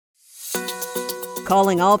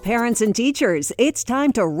Calling all parents and teachers, it's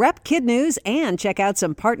time to rep Kid News and check out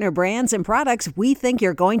some partner brands and products we think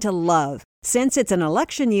you're going to love. Since it's an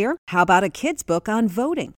election year, how about a kid's book on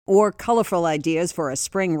voting? Or colorful ideas for a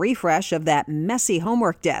spring refresh of that messy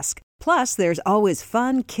homework desk? Plus, there's always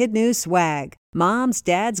fun Kid News swag. Moms,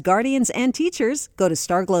 dads, guardians, and teachers, go to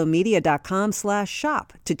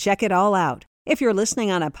starglowmedia.com/shop to check it all out. If you're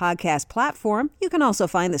listening on a podcast platform, you can also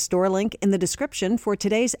find the store link in the description for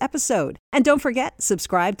today's episode. And don't forget,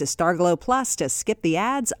 subscribe to Starglow Plus to skip the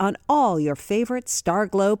ads on all your favorite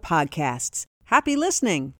Starglow podcasts. Happy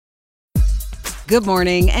listening! Good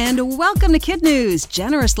morning and welcome to Kid News,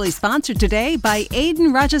 generously sponsored today by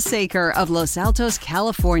Aiden Rajasekar of Los Altos,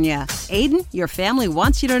 California. Aiden, your family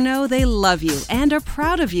wants you to know they love you and are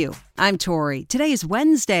proud of you. I'm Tori. Today is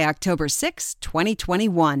Wednesday, October 6,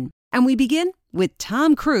 2021. And we begin with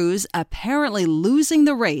Tom Cruise apparently losing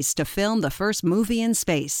the race to film the first movie in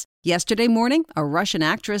space. Yesterday morning, a Russian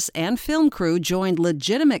actress and film crew joined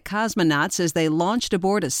legitimate cosmonauts as they launched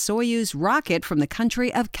aboard a Soyuz rocket from the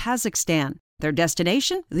country of Kazakhstan. Their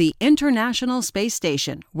destination? The International Space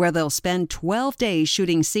Station, where they'll spend 12 days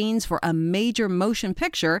shooting scenes for a major motion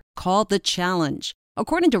picture called The Challenge.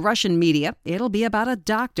 According to Russian media, it'll be about a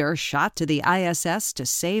doctor shot to the ISS to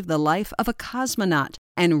save the life of a cosmonaut,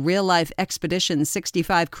 and real-life Expedition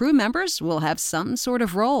 65 crew members will have some sort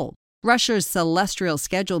of role. Russia's celestial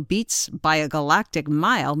schedule beats by a galactic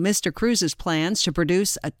mile Mr. Cruise's plans to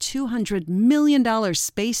produce a $200 million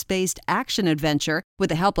space-based action adventure with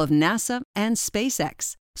the help of NASA and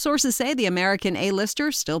SpaceX. Sources say the American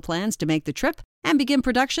A-lister still plans to make the trip and begin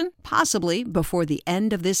production possibly before the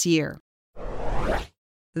end of this year.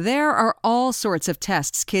 There are all sorts of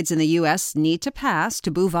tests kids in the U.S. need to pass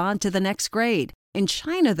to move on to the next grade. In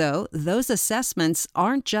China, though, those assessments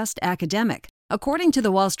aren't just academic. According to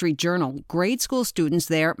the Wall Street Journal, grade school students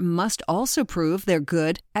there must also prove they're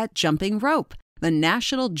good at jumping rope. The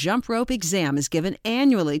National Jump Rope Exam is given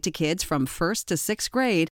annually to kids from 1st to 6th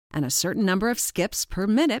grade, and a certain number of skips per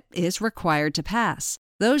minute is required to pass.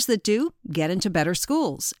 Those that do get into better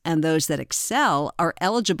schools, and those that excel are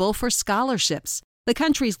eligible for scholarships. The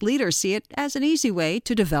country's leaders see it as an easy way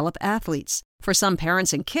to develop athletes. For some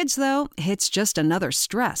parents and kids, though, it's just another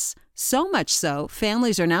stress. So much so,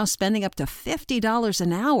 families are now spending up to $50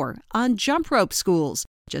 an hour on jump rope schools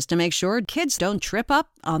just to make sure kids don't trip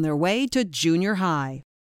up on their way to junior high.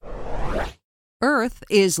 Earth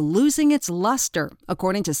is losing its luster.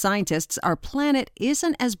 According to scientists, our planet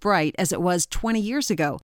isn't as bright as it was 20 years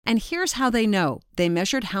ago. And here's how they know. They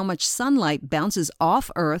measured how much sunlight bounces off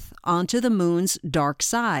Earth onto the moon's dark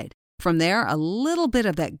side. From there, a little bit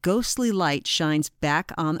of that ghostly light shines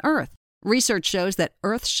back on Earth. Research shows that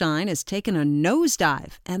Earth's shine has taken a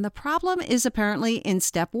nosedive, and the problem is apparently in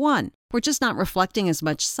step 1. We're just not reflecting as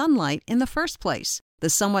much sunlight in the first place. The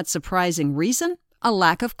somewhat surprising reason? A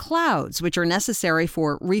lack of clouds, which are necessary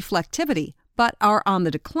for reflectivity, but are on the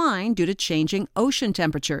decline due to changing ocean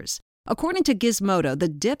temperatures. According to Gizmodo, the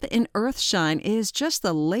dip in Earth shine is just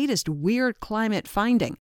the latest weird climate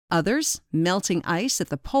finding. Others, melting ice at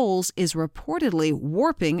the poles is reportedly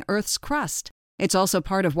warping Earth's crust. It's also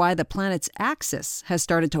part of why the planet's axis has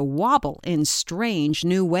started to wobble in strange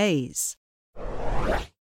new ways.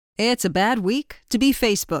 It's a bad week to be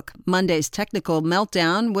Facebook. Monday's technical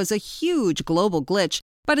meltdown was a huge global glitch,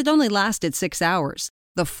 but it only lasted 6 hours.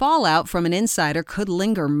 The fallout from an insider could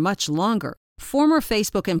linger much longer. Former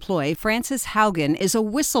Facebook employee Frances Haugen is a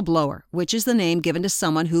whistleblower, which is the name given to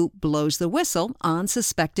someone who blows the whistle on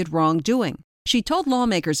suspected wrongdoing. She told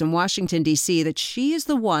lawmakers in Washington, D.C. that she is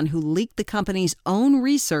the one who leaked the company's own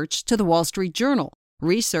research to the Wall Street Journal.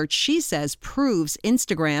 Research, she says, proves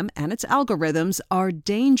Instagram and its algorithms are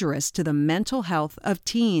dangerous to the mental health of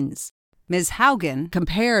teens. Ms. Haugen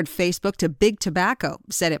compared Facebook to big tobacco,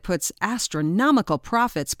 said it puts astronomical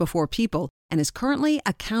profits before people, and is currently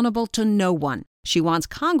accountable to no one. She wants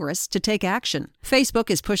Congress to take action. Facebook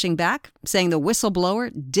is pushing back, saying the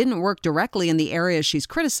whistleblower didn't work directly in the areas she's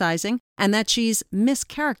criticizing, and that she's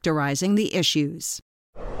mischaracterizing the issues.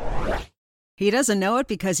 He doesn't know it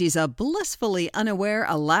because he's a blissfully unaware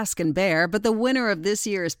Alaskan bear, but the winner of this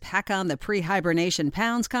year's Pack on the Pre-Hibernation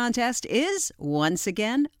Pounds contest is, once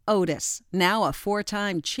again, Otis, now a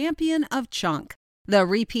 4-time champion of chunk. The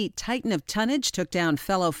repeat titan of tonnage took down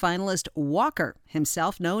fellow finalist Walker,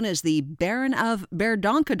 himself known as the Baron of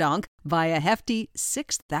Berdonkadonk, by a hefty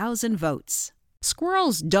 6,000 votes.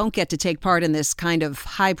 Squirrels don't get to take part in this kind of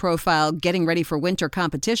high-profile getting-ready-for-winter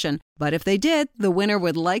competition, but if they did, the winner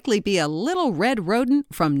would likely be a little red rodent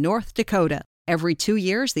from North Dakota. Every 2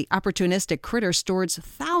 years, the opportunistic critter stores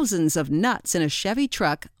thousands of nuts in a Chevy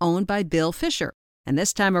truck owned by Bill Fisher. And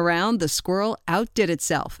this time around, the squirrel outdid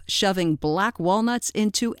itself, shoving black walnuts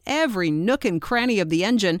into every nook and cranny of the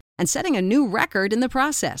engine and setting a new record in the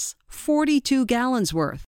process, 42 gallons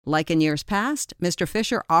worth. Like in years past, Mr.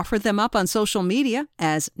 Fisher offered them up on social media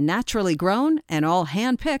as naturally grown and all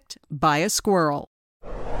hand-picked by a squirrel.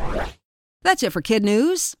 That's it for Kid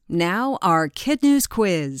News. Now our Kid News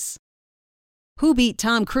quiz. Who beat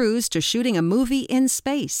Tom Cruise to shooting a movie in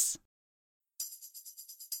space?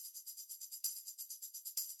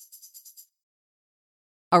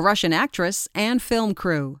 A Russian actress and film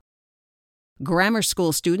crew. Grammar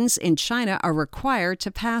school students in China are required to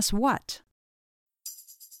pass what?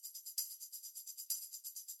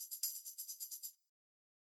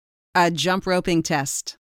 A jump roping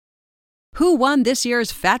test. Who won this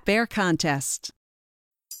year's Fat Bear contest?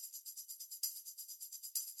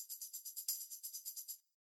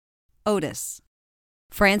 Otis.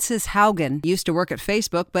 Frances Haugen used to work at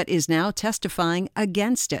Facebook but is now testifying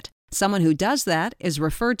against it. Someone who does that is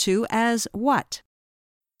referred to as what?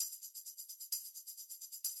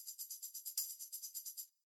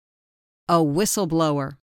 A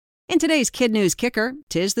whistleblower. In today's Kid News Kicker,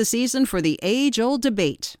 'tis the season for the age-old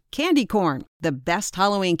debate. Candy corn, the best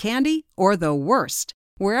Halloween candy or the worst?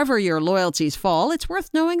 Wherever your loyalties fall, it's worth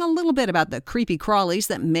knowing a little bit about the creepy crawlies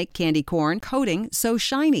that make candy corn coating so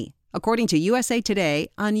shiny. According to USA Today,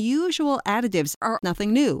 unusual additives are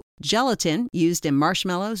nothing new. Gelatin, used in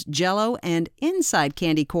marshmallows, Jell-O, and inside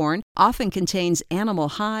candy corn, often contains animal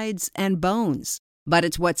hides and bones. But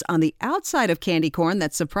it's what's on the outside of candy corn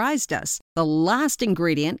that surprised us. The last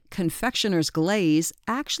ingredient, confectioner's glaze,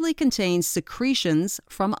 actually contains secretions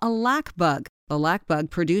from a lac bug. The lac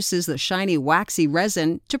bug produces the shiny, waxy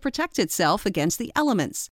resin to protect itself against the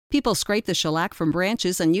elements. People scrape the shellac from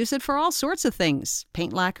branches and use it for all sorts of things.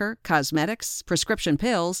 Paint lacquer, cosmetics, prescription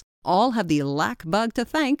pills, all have the lac bug to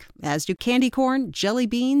thank, as do candy corn, jelly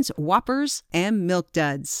beans, Whoppers, and Milk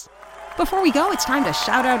Duds. Before we go, it's time to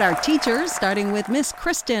shout out our teachers, starting with Miss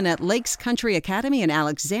Kristen at Lakes Country Academy in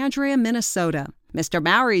Alexandria, Minnesota. Mr.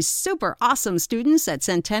 Mowry's super awesome students at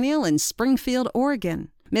Centennial in Springfield, Oregon.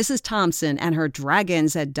 Mrs. Thompson and her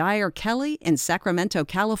dragons at Dyer Kelly in Sacramento,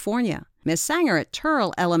 California. Miss Sanger at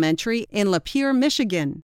Turl Elementary in Lapeer,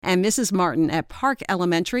 Michigan. And Mrs. Martin at Park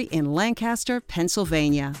Elementary in Lancaster,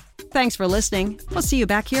 Pennsylvania. Thanks for listening. We'll see you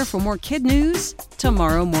back here for more Kid News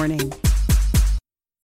tomorrow morning.